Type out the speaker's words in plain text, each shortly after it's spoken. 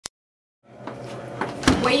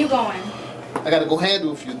Where you going? I gotta go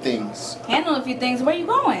handle a few things. Handle a few things. Where you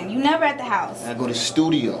going? You never at the house. I go to the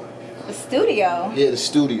studio. The studio? Yeah, the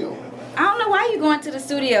studio. I don't know why you going to the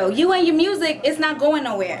studio. You and your music, it's not going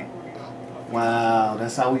nowhere. Wow,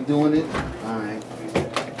 that's how we doing it? Alright.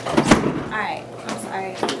 Alright, I'm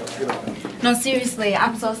sorry. No, seriously,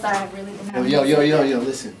 I'm so sorry. I really didn't have Yo,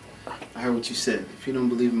 listen. I heard what you said. If you don't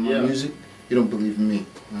believe in my music, you don't believe in me.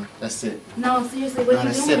 That's it. No, seriously, what are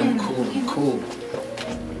you doing? That's it, I'm cool.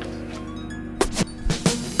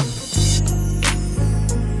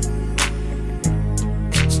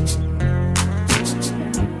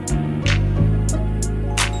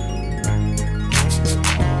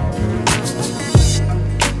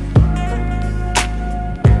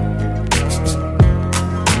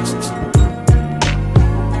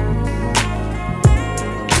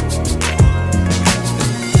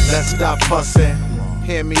 Let's stop fussing,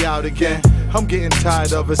 hear me out again. I'm getting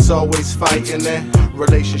tired of us always fighting and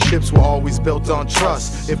relationships were always built on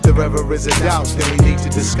trust. If there ever is a doubt, then we need to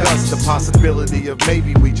discuss the possibility of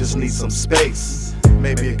maybe we just need some space.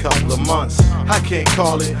 Maybe a couple of months, I can't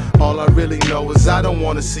call it. All I really know is I don't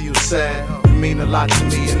want to see you sad. You mean a lot to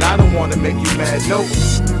me and I don't want to make you mad, nope.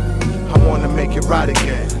 I want to make it right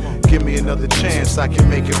again. Give me another chance, I can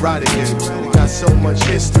make it right again. We got so much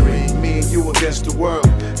history, me and you against the world.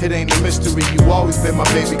 It ain't a mystery, you always been my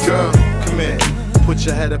baby girl. Come in, put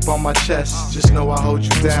your head up on my chest. Just know I hold you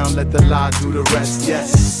down, let the lie do the rest,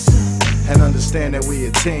 yes. And understand that we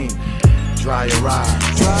a team. Dry your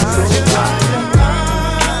eyes, dry your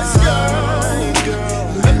eyes,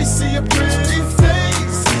 girl. Let me see your pretty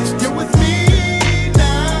face. You're with me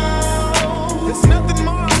now. There's nothing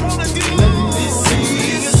more I wanna do. Let me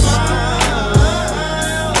see you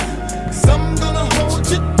smile, 'cause I'm gonna hold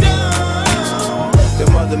you down. The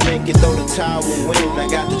mother make it, throw the towel in. I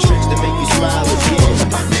got the tricks to make you smile again.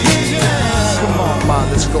 Come on, ma,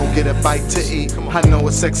 let's go get a bite to eat. I know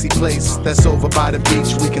a sexy place that's over by the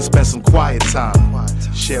beach. We can spend some quiet time,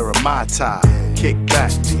 share a Mai Tai, kick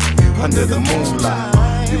back under the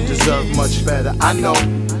moonlight. You deserve much better, I know.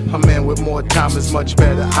 A man with more time is much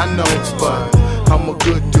better, I know. But I'm a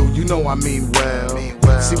good dude, you know I mean well.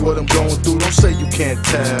 See what I'm going through, don't say you can't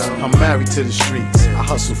tell. I'm married to the streets, I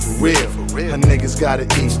hustle for real. A niggas gotta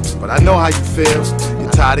eat, but I know how you feel.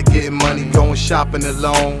 You're tired of getting money, going shopping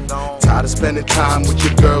alone. Tired of spending time with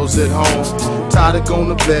your girls at home. Tired of going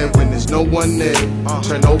to bed when there's no one there.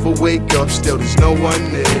 Turn over, wake up, still there's no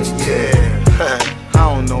one there. Yeah, I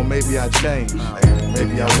don't know, maybe I changed,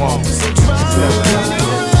 maybe I won't.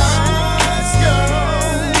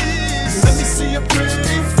 Let me see your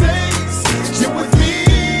pretty face. You're with me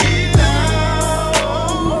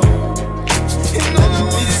now. And let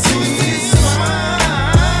me see you smile,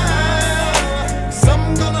 'cause I'm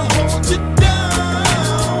gonna hold you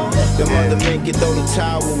down. The mother make it, throw the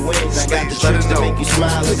towel in. I got the tricks to make you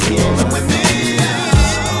smile again. With me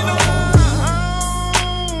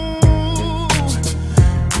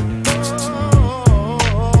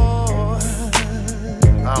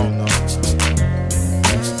I don't know.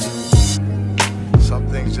 Some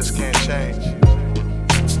things just can't change.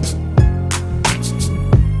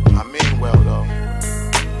 I mean well though.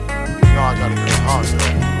 You know I got a good heart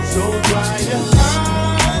though. so dry your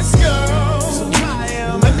eyes, girl. So dry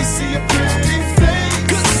them. Let me see your pretty face.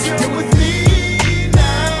 'Cause you're with me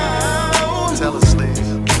now. Tell us, Steve.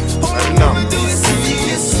 Let me know. Let me see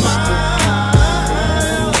you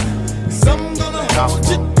smile, 'cause I'm gonna hold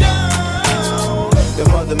you down. The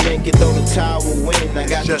mother make it, throw the towel in. I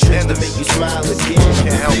got the tricks to make you smile again.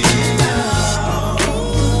 Can't help it.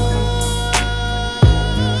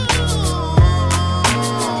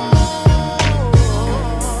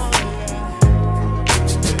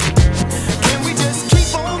 Can we just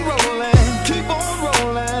keep on rolling, keep on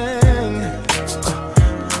rolling?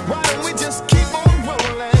 Why don't we just keep on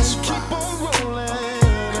rolling, keep on rolling?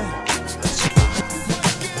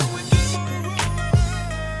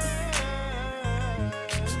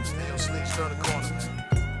 Hey, yo, Sleeves, turn the corner.